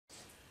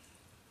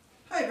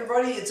Hi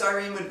everybody, it's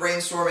Irene with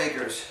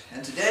BrainStormAcres,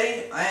 and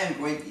today I am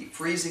going to be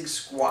freezing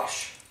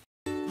squash.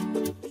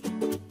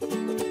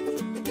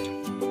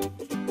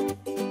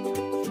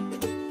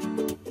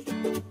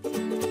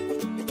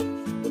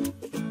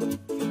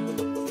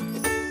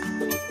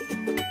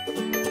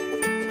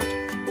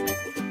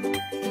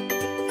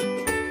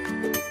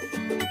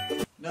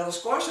 Now the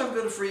squash I'm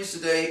going to freeze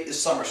today is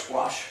summer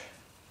squash.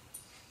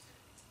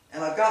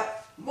 And I've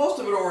got most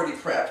of it already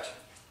prepped,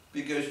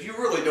 because you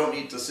really don't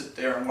need to sit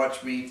there and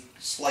watch me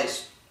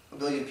slice a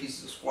million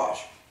pieces of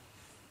squash.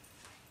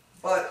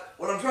 But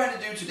what I'm trying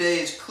to do today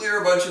is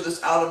clear a bunch of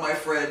this out of my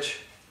fridge.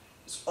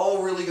 It's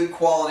all really good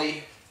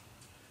quality,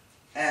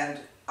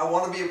 and I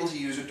want to be able to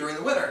use it during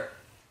the winter.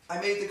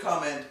 I made the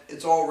comment,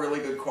 it's all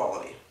really good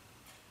quality.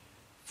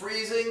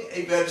 Freezing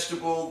a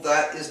vegetable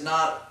that is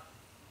not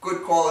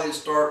good quality to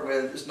start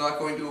with is not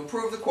going to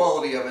improve the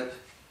quality of it.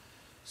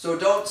 So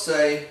don't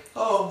say,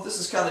 oh, this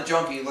is kind of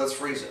junky, let's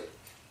freeze it.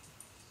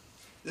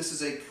 This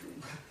is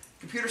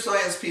computer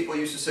science people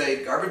used to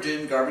say, garbage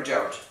in, garbage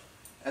out.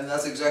 And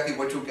that's exactly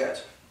what you'll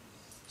get.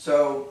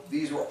 So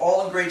these were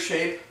all in great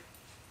shape.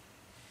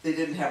 They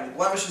didn't have any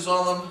blemishes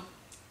on them.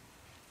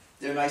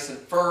 They're nice and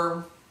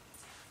firm.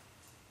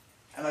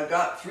 And I've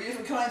got three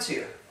different kinds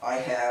here. I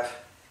have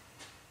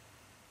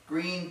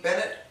green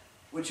Bennett,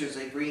 which is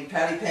a green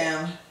patty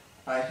pan.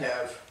 I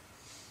have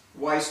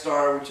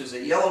Y-Star, which is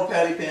a yellow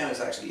patty pan. It's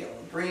actually yellow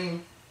and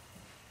green.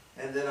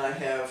 And then I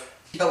have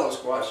yellow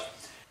squash.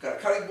 Got a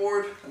cutting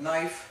board, a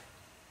knife.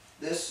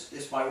 This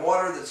is my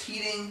water that's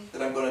heating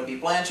that I'm going to be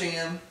blanching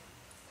in.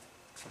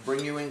 I'll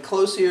bring you in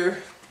close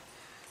here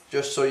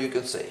just so you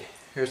can see.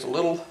 Here's a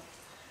little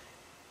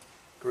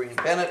green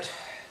Bennett.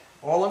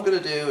 All I'm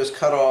going to do is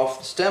cut off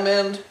the stem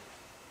end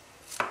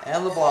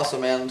and the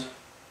blossom end,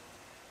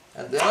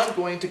 and then I'm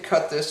going to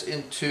cut this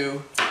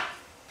into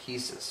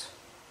pieces.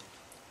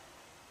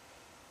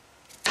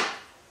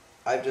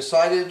 I've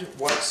decided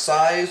what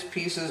size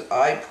pieces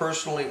I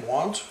personally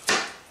want,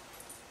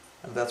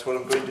 and that's what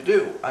I'm going to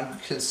do. I'm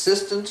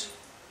consistent.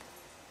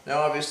 Now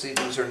obviously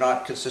these are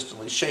not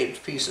consistently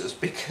shaped pieces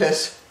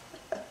because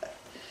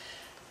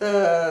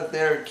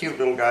they're cute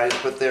little guys,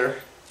 but they're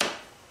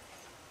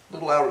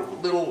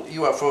little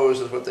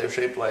UFOs is what they're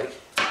shaped like.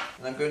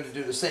 And I'm going to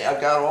do the same.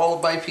 I've got all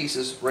of my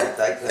pieces right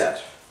like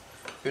that.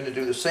 I'm going to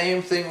do the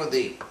same thing with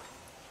the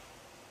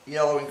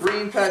yellow and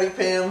green patty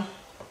pan.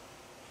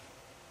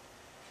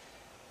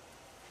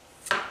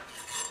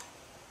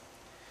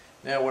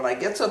 Now when I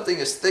get something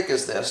as thick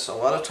as this, a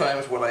lot of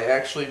times what I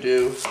actually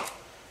do is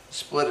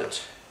split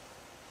it.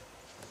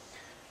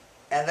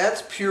 And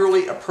that's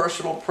purely a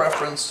personal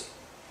preference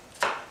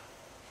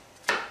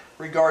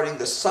regarding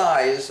the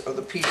size of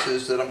the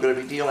pieces that I'm going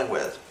to be dealing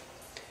with.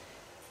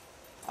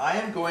 I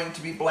am going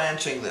to be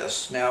blanching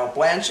this. Now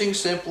blanching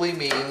simply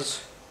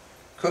means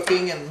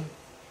cooking in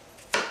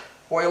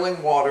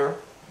boiling water,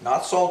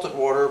 not salted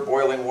water,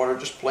 boiling water,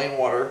 just plain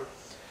water,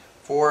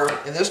 for,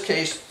 in this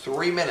case,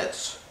 3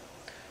 minutes.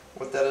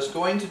 What that is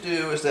going to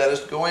do is that is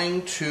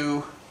going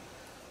to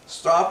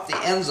stop the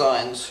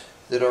enzymes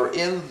that are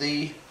in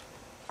the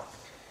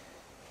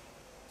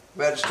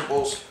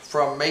vegetables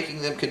from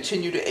making them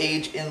continue to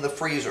age in the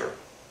freezer.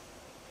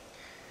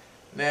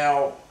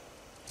 Now,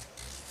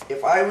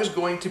 if I was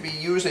going to be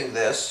using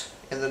this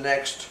in the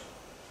next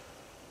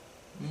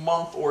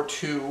month or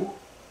two,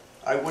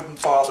 I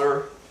wouldn't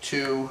bother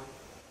to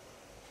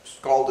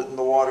scald it in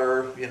the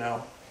water,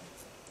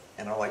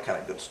 and all that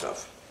kind of good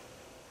stuff.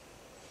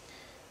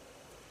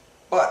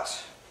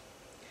 But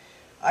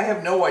I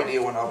have no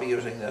idea when I'll be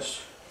using this.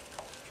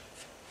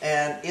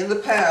 And in the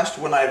past,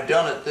 when I've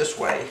done it this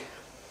way,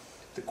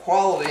 the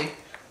quality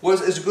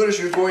was as good as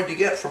you're going to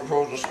get from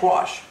frozen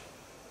squash.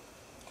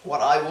 What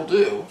I will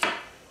do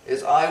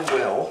is I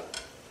will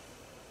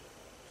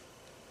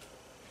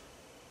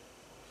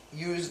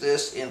use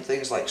this in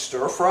things like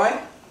stir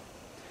fry.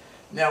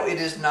 Now it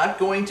is not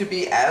going to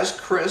be as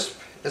crisp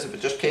as if it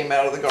just came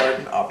out of the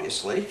garden,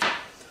 obviously,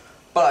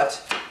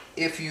 but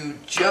if you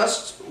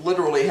just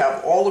literally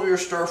have all of your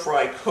stir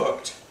fry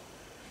cooked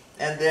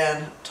and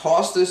then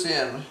toss this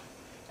in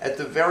at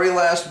the very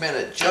last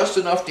minute, just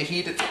enough to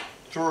heat it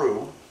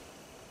through,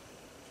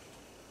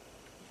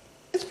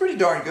 it's pretty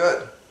darn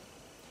good.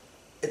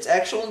 It's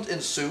excellent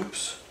in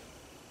soups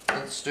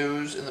and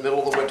stews in the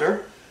middle of the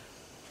winter,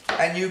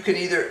 and you can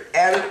either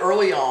add it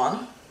early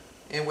on,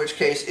 in which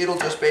case it'll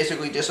just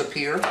basically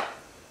disappear,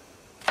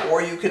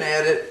 or you can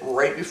add it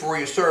right before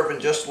you serve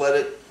and just let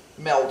it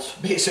melt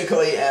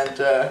basically and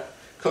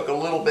cook a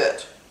little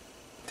bit.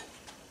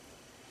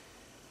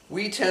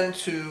 We tend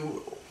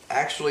to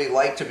actually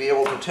like to be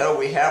able to tell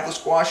we have the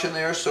squash in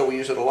there, so we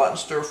use it a lot in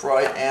stir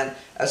fry and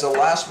as a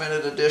last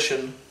minute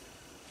addition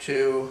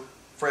to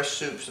fresh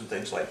soups and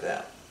things like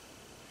that.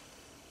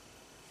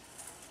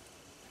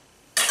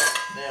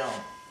 Now,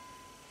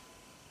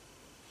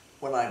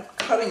 when I'm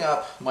cutting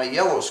up my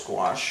yellow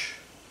squash,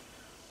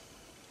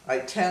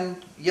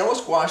 yellow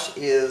squash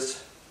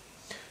is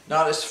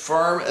not as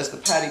firm as the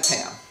patty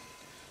pan.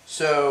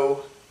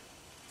 So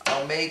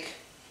I'll make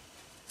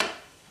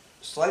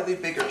slightly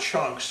bigger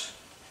chunks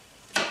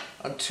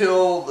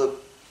until the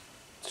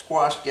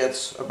squash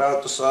gets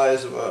about the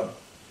size of a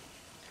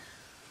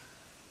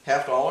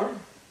 $50,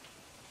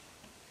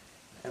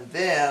 and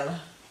then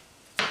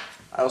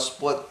I'll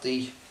split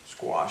the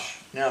squash.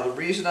 Now the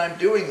reason I'm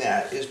doing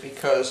that is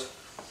because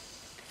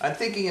I'm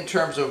thinking in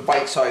terms of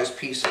bite-sized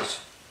pieces.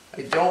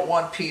 I don't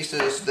want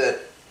pieces that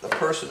the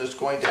person is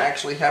going to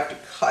actually have to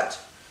cut.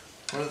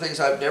 One of the things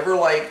I've never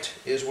liked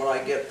is when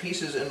I get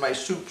pieces in my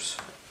soups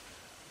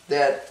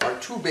that are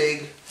too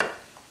big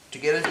to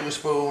get into a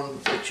spoon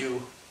that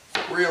you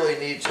really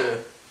need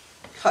to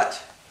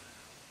cut.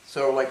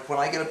 So like when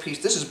I get a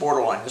piece, this is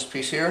borderline, this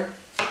piece here,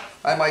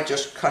 I might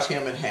just cut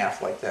him in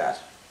half like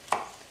that.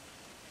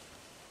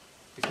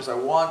 Because I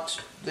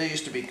want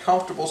these to be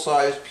comfortable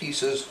sized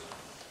pieces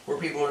where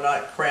people are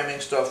not cramming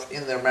stuff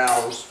in their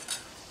mouths.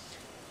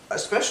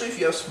 Especially if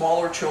you have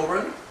smaller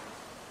children,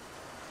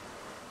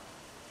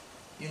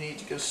 you need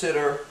to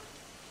consider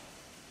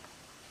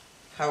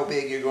how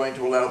big you're going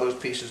to allow those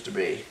pieces to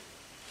be.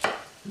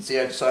 And see,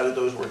 I decided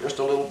those were just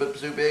a little bit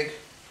too big,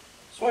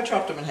 so I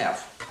chopped them in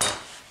half.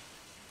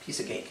 Piece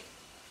of cake.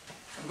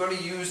 I'm going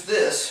to use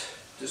this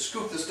to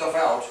scoop the stuff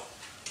out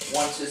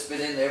once it's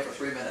been in there for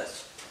 3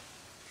 minutes.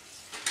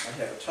 I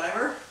have a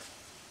timer.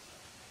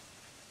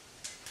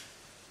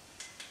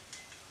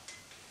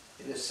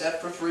 It is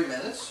set for 3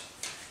 minutes.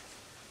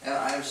 And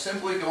I am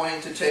simply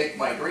going to take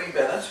my green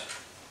Bennett.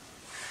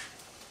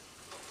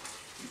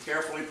 You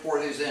carefully pour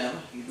these in.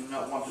 You do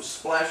not want to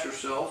splash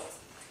yourself,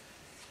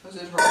 because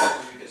it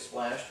hurts when you get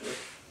splashed with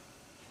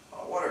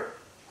hot water.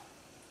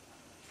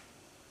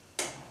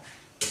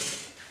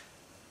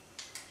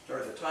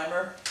 Start the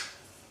timer.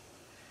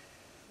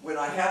 When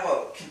I have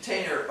a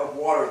container of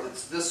water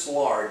that's this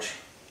large,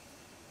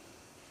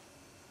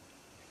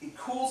 it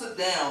cools it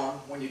down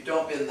when you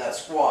dump in that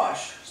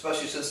squash,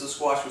 especially since the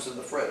squash was in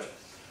the fridge.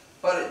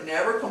 But it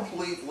never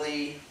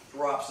completely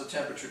drops the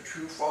temperature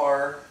too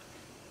far.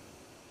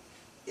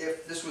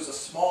 If this was a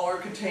smaller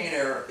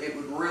container, it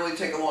would really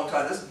take a long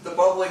time. The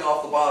bubbling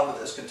off the bottom of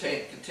this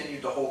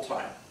continued the whole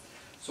time.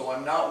 So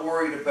I'm not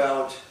worried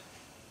about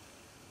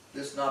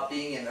this not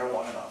being in there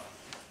long enough.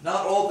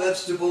 Not all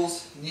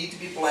vegetables need to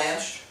be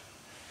blanched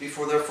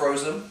before they're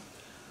frozen.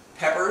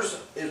 Peppers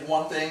is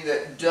one thing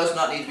that does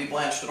not need to be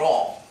blanched at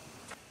all.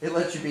 It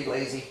lets you be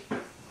lazy.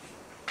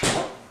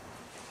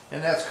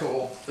 And that's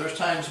cool. There's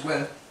times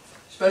when,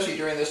 especially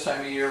during this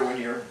time of year,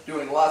 when you're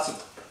doing lots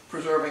of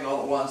preserving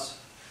all at once,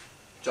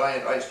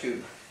 giant ice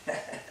cube,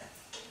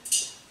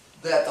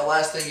 that the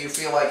last thing you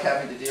feel like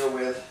having to deal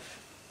with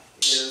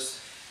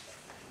is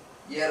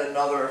yet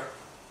another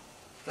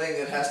thing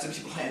that has to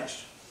be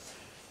blanched.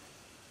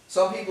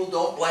 Some people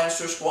don't blanch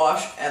their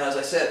squash, and as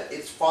I said,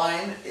 it's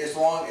fine as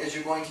long as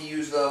you're going to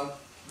use them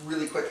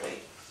really quickly.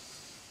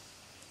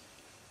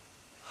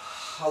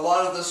 A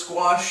lot of the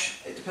squash,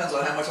 it depends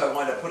on how much I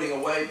wind up putting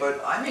away,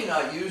 but I may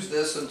not use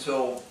this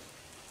until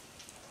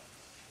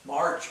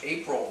March,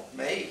 April,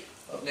 May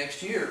of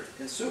next year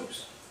in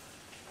soups.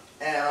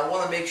 And I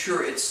want to make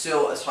sure it's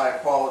still as high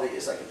quality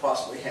as I could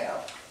possibly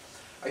have.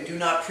 I do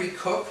not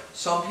pre-cook.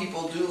 Some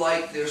people do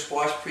like their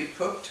squash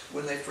pre-cooked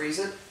when they freeze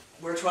it.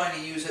 We're trying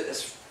to use it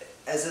as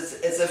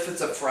if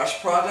it's a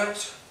fresh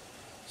product,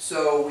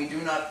 so we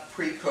do not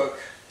pre-cook.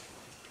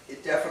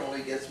 It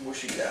definitely gets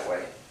mushy that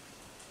way.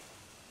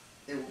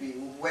 It will be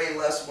way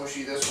less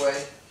mushy this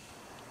way.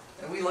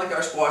 And we like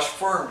our squash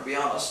firm, to be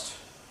honest.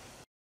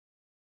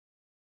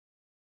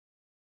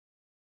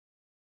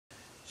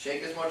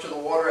 Shake as much of the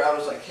water out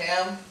as I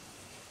can.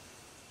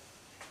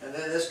 And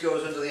then this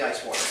goes into the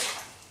ice water.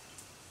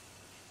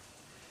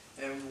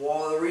 And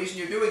the reason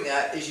you're doing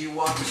that is you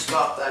want to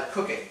stop that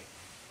cooking.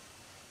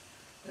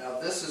 Now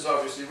this is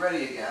obviously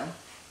ready again.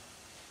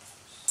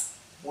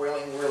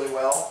 Boiling really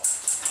well.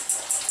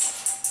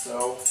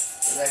 So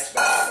the next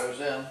batch goes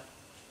in.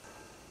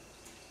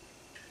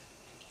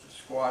 The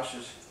squash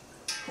is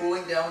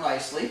cooling down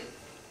nicely.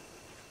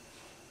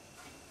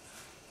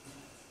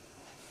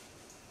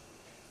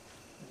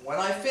 When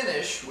I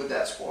finish with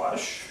that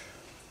squash,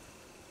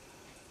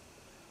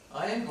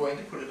 I am going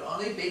to put it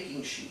on a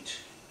baking sheet.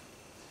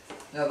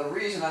 Now the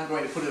reason I'm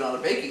going to put it on a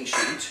baking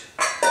sheet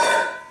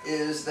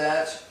is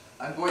that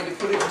I'm going to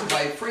put it into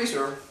my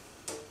freezer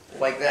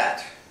like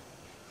that.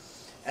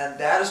 And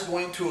that is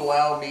going to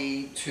allow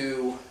me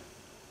to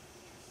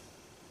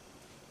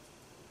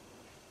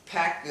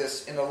pack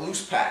this in a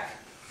loose pack.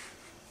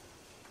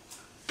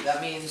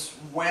 That means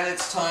when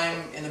it's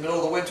time in the middle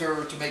of the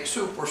winter to make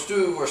soup or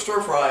stew or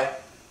stir fry,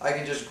 I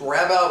can just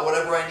grab out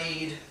whatever I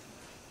need.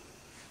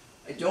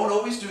 I don't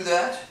always do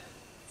that.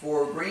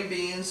 For green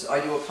beans,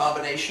 I do a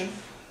combination.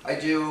 I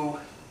do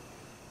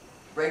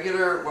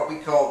regular, what we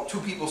call 2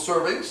 people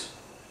servings.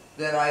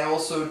 Then I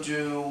also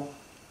do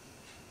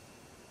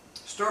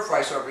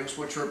stir-fry servings,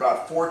 which are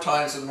about 4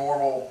 times the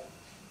normal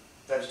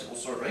vegetable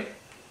serving.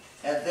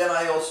 And then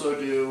I also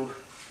do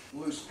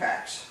loose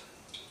packs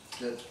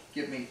that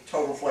give me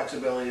total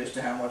flexibility as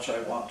to how much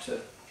I want to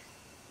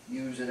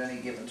use at any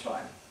given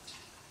time.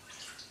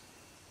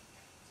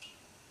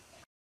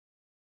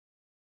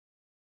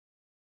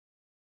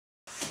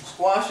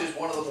 squash is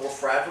one of the more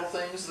fragile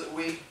things that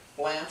we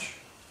blanch.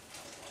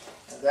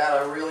 And that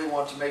I really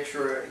want to make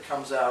sure it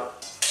comes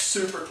out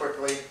super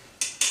quickly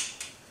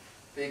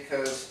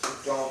because you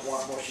don't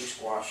want mushy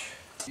squash.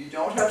 You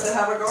don't have to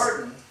have a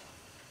garden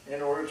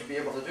in order to be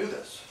able to do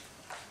this.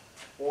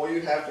 All you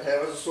have to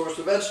have is a source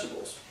of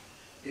vegetables.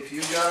 If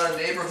you've got a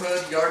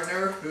neighborhood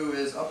gardener who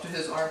is up to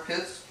his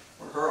armpits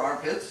or her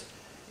armpits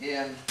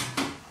in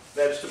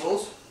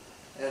vegetables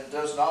and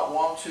does not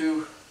want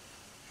to,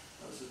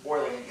 this is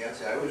boiling again,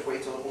 so I always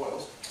wait till it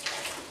boils,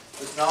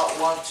 does not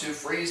want to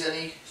freeze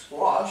any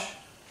squash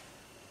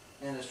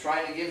and is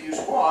trying to give you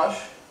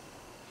squash,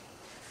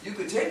 you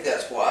could take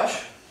that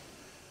squash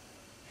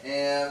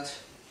and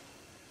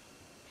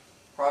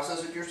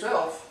process it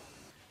yourself.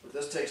 But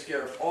this takes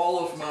care of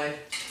all of my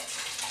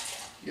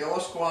yellow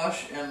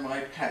squash and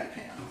my patty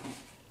pan.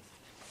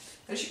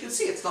 As you can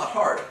see, it's not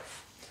hard.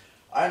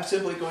 I'm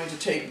simply going to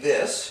take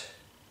this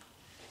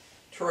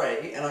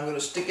tray and I'm going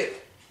to stick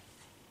it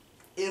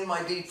in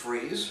my deep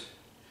freeze.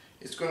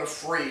 It's going to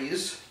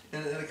freeze,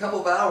 and in a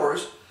couple of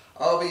hours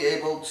I'll be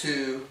able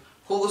to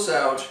pull this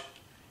out,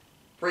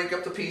 break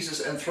up the pieces,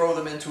 and throw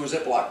them into a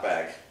Ziploc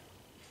bag.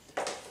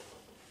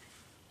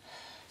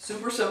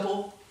 Super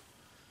simple.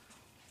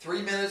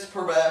 3 minutes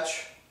per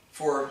batch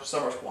for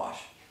summer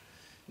squash.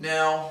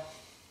 Now,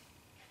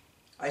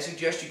 I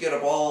suggest you get a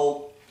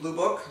ball blue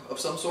book of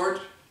some sort,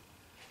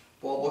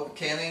 ball book of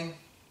canning.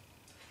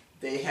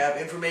 They have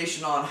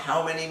information on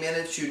how many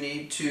minutes you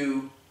need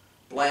to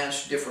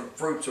blanch different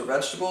fruits or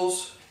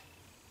vegetables.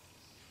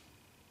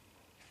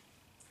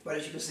 But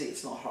as you can see,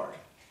 it's not hard.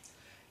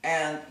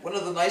 And one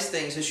of the nice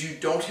things is you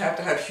don't have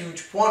to have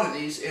huge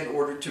quantities in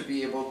order to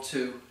be able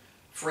to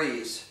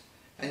freeze.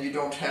 And you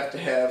don't have to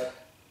have,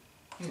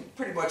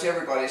 pretty much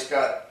everybody's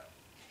got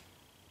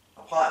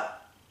a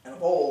pot and a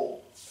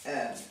bowl,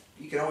 and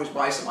you can always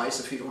buy some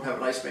ice if you don't have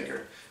an ice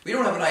maker. We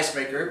don't have an ice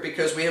maker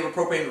because we have a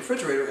propane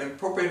refrigerator, and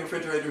propane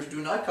refrigerators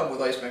do not come with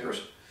ice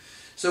makers.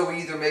 So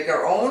we either make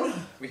our own,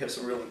 we have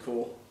some really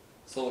cool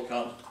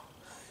silicone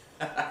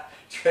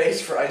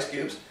trays for ice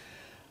cubes,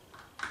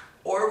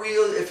 or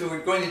if we're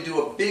going to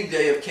do a big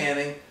day of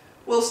canning,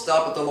 we'll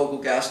stop at the local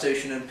gas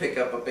station and pick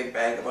up a big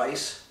bag of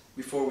ice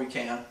before we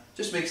can.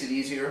 Just makes it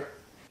easier.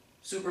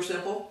 Super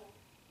simple,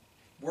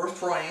 worth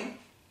trying.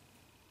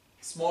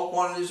 Small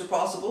quantities are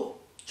possible,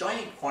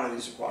 giant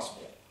quantities are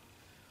possible.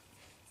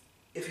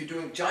 If you're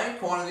doing giant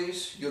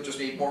quantities, you'll just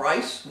need more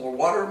ice, more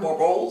water, more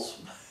bowls,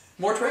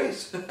 more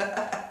trays.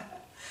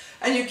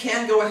 And you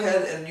can go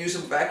ahead and use a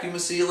vacuum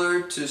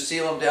sealer to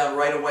seal them down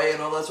right away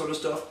and all that sort of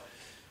stuff.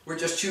 We're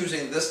just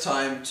choosing this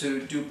time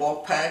to do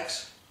bulk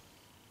packs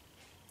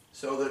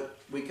so that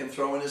we can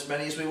throw in as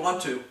many as we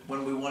want to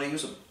when we want to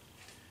use them.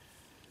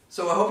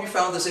 So I hope you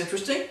found this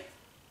interesting.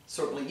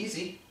 Certainly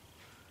easy.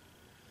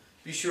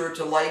 Be sure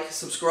to like,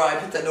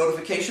 subscribe, hit that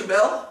notification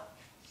bell,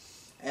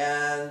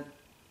 and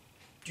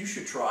you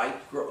should try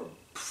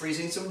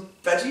freezing some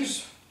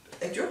veggies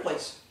at your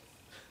place.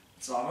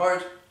 It's not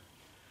hard.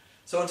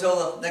 So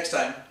until the next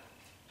time,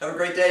 have a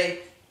great day.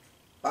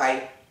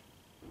 Bye.